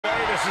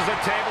This is a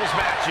tables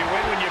match. You win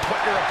when you put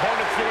your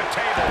opponent through a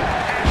table.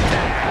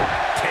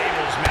 Hashtag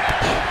tables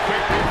match.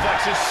 Quick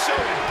reflex is so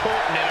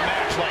important in a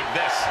match like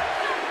this.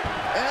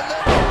 And the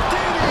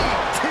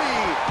DDT.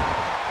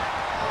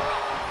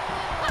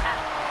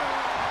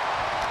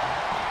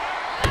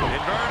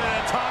 Inverted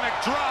atomic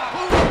drop.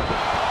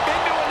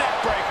 Into a neck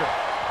breaker.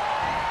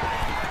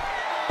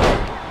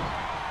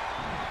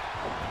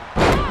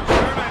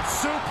 German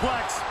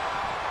suplex.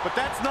 But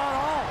that's not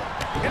all.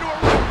 Into a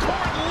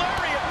ripcord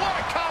lariat. What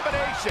a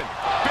combination.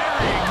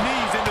 Burying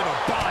knees into the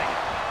body.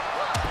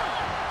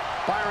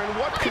 Byron,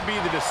 what could be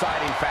the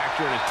deciding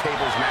factor in a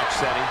tables match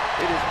setting?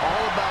 It is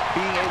all about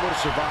being able to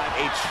survive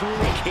a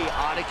truly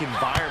chaotic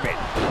environment.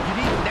 You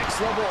need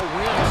next-level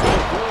awareness to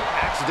avoid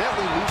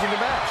accidentally losing the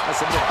match.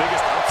 Some of the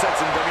biggest upsets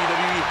in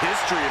WWE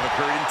history have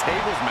occurred in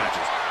tables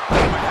matches.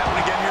 That might happen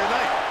again here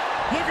tonight.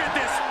 Look at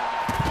this.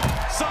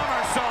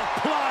 Somersault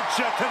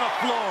plancha to the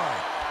floor.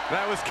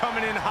 That was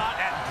coming in hot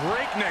at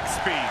breakneck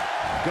speed.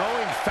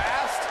 Going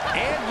fast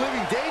and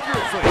living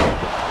dangerously.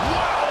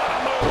 Wow, what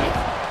a move.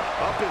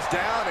 Up is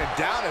down and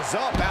down is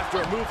up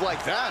after a move like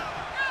that.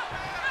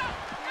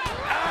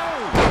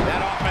 Ow!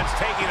 That offense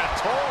taking a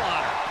toll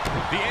on her.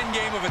 The end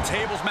game of a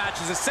tables match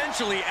is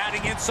essentially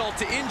adding insult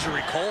to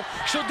injury, Cole.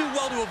 She'll do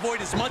well to avoid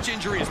as much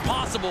injury as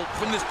possible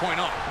from this point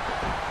on.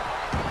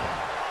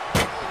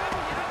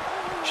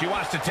 She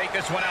wants to take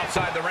this one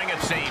outside the ring,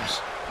 it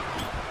seems.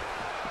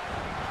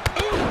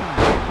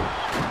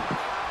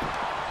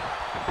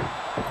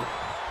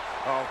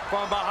 Oh,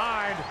 from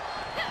behind.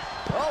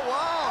 Oh,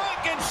 wow.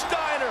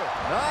 Frankensteiner.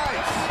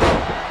 Nice.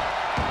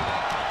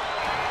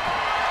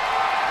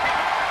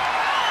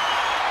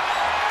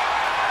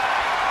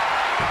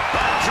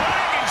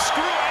 Dragon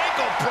screw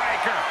ankle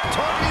breaker.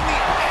 Targeting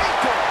the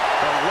ankle.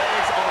 The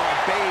legs are a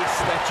base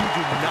that you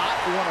do not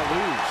want to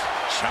lose.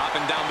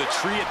 Chopping down the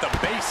tree at the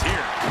base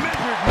here.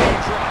 Measured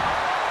knee drop.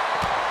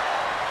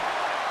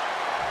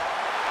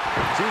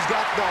 She's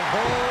got the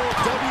whole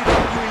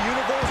WWE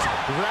Universe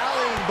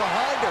rallying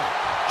behind her.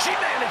 She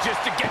manages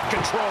to get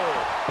control.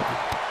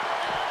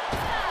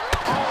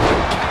 Oh,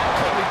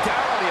 completely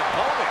down on the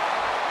opponent.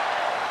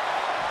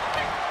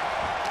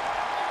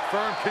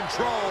 Firm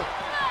control.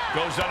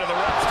 Goes under the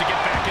ropes to get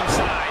back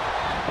inside.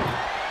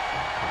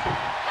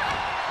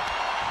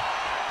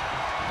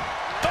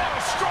 Oh,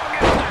 strong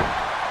impact.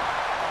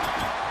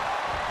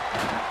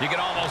 You can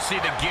almost see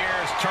the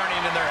gears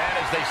turning in their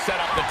head as they set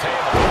up the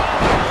table.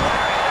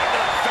 Right into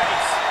the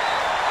face.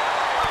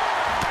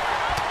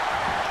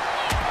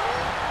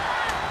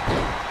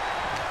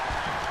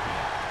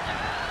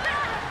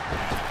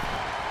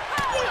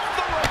 With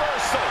the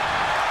reversal.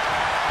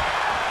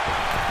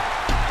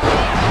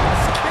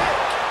 Nice kick.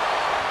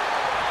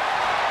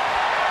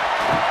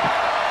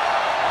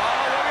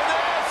 Oh, look at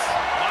this.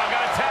 Oh, I'm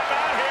going to tap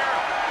out here,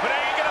 but it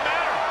ain't going to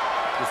matter.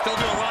 They still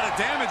do a lot of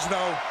damage,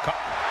 though.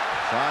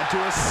 Trying to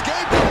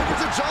escape.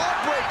 It's a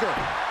jawbreaker.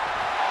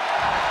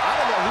 I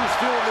don't know who's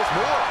feeling this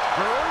more,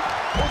 her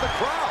or the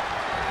crowd.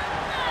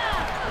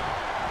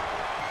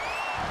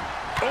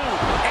 Oh,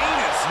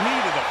 anus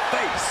knee to the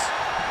face.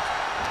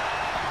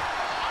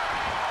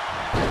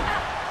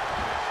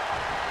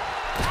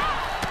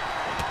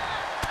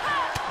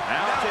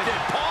 Mounted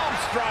palm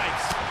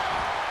strikes.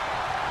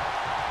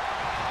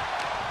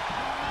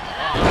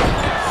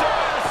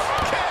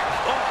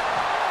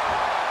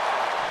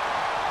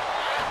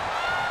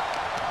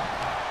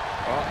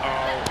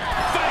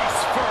 Face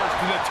first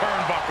in the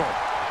turnbuckle.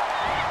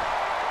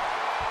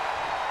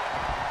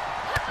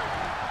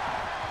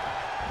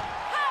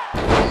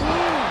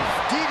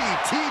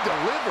 DDT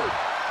delivered.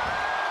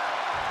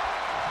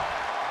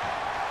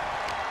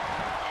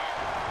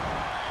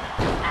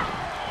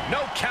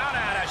 No count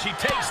out as she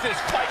takes this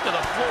fight to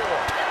the floor.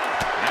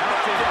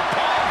 Mounted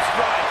palm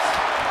strikes.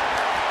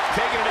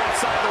 Taking it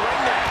outside the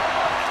ring now.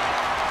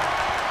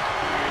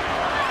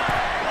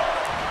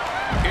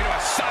 Into a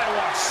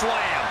sidewalk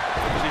slam.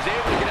 She's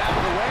able to get out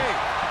of the way.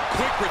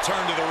 Quick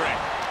return to the ring.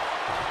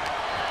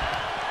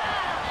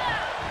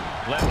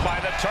 Left by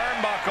the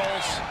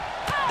turnbuckles.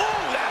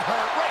 Ooh, that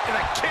hurt right to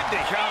the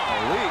kidney.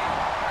 Golly.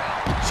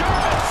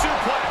 German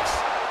suplex.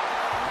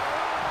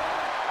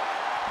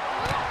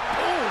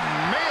 Oh,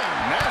 man,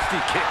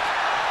 nasty kick.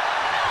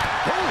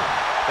 Ooh,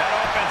 that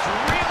offense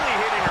really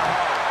hitting her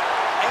hard.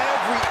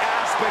 Every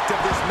aspect of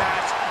this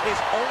match is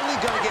only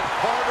going to get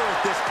harder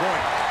at this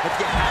point. If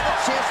you have a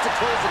chance to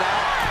close it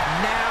out,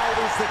 now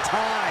is the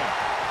time.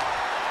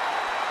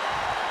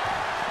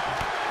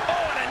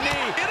 Oh, and a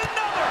knee. And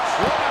another.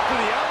 One after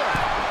the other.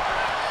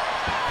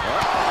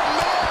 Oh,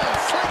 man,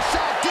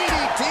 slingshot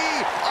DDT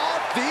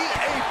off the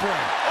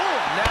apron. Oh,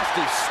 a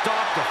nasty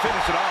stop to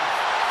finish it off.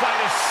 Fight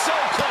is so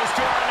close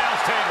to our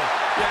announce table.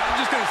 Yeah, I'm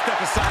just going to step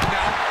aside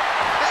now.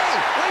 Hey,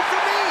 wait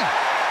for me.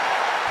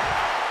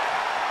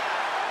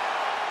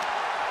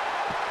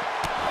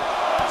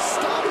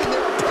 Stopping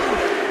their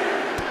opponent.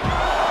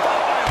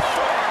 Followed by a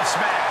forearm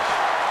smash.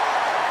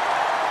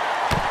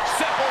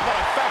 Simple but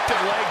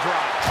effective leg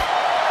drop.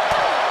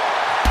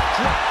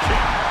 Drop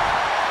kick.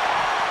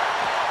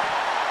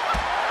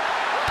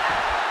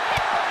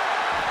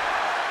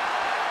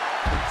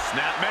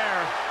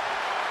 Snapmare.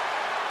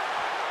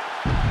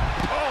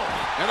 Oh,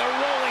 and the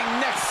rolling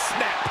neck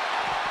snap.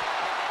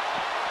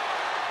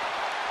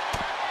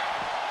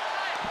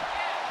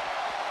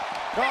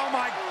 Oh,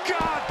 my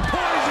God.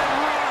 Poison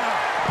Rana.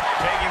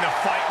 Taking the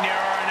fight near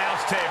our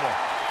announce table.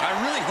 I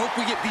really hope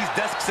we get these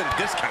desks at a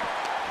discount.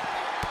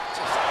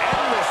 Just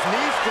endless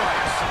knee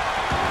strikes.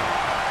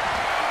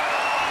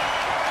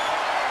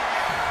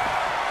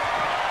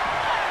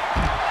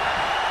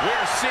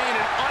 We're seeing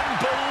an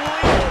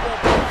unbelievable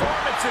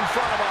performance in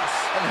front of us.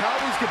 And how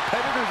these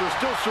competitors are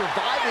still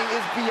surviving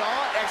is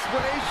beyond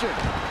explanation.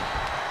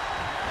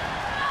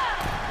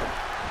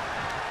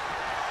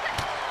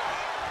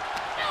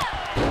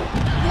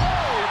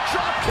 Whoa,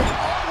 drop kick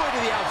all the way to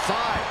the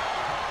outside.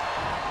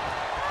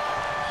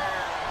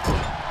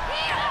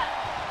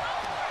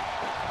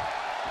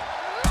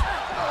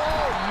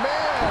 Oh,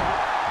 man.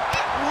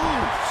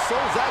 Ooh,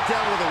 slows that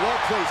down with a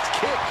well-placed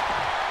kick.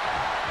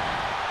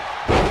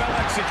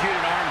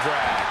 Well-executed arm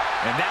drag.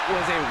 And that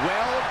was a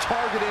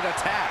well-targeted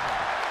attack.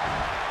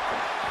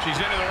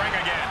 She's into the ring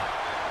again.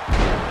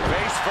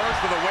 Face first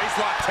with a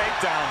waistlock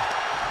takedown.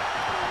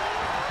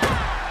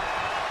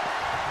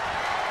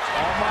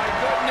 Oh, my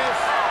goodness.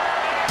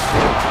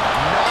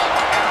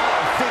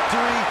 Knockout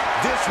victory.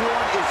 This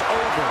one is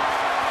over.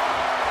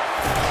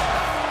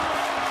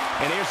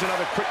 And here's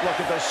another quick look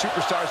at those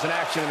superstars in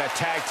action in that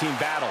tag team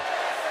battle.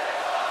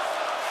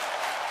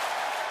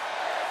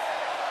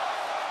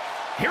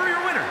 Here are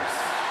your winners.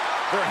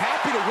 They're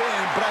happy to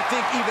win, but I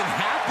think even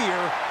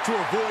happier to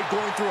avoid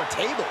going through a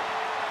table.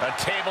 A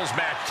tables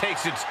match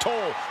takes its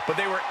toll, but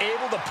they were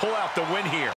able to pull out the win here.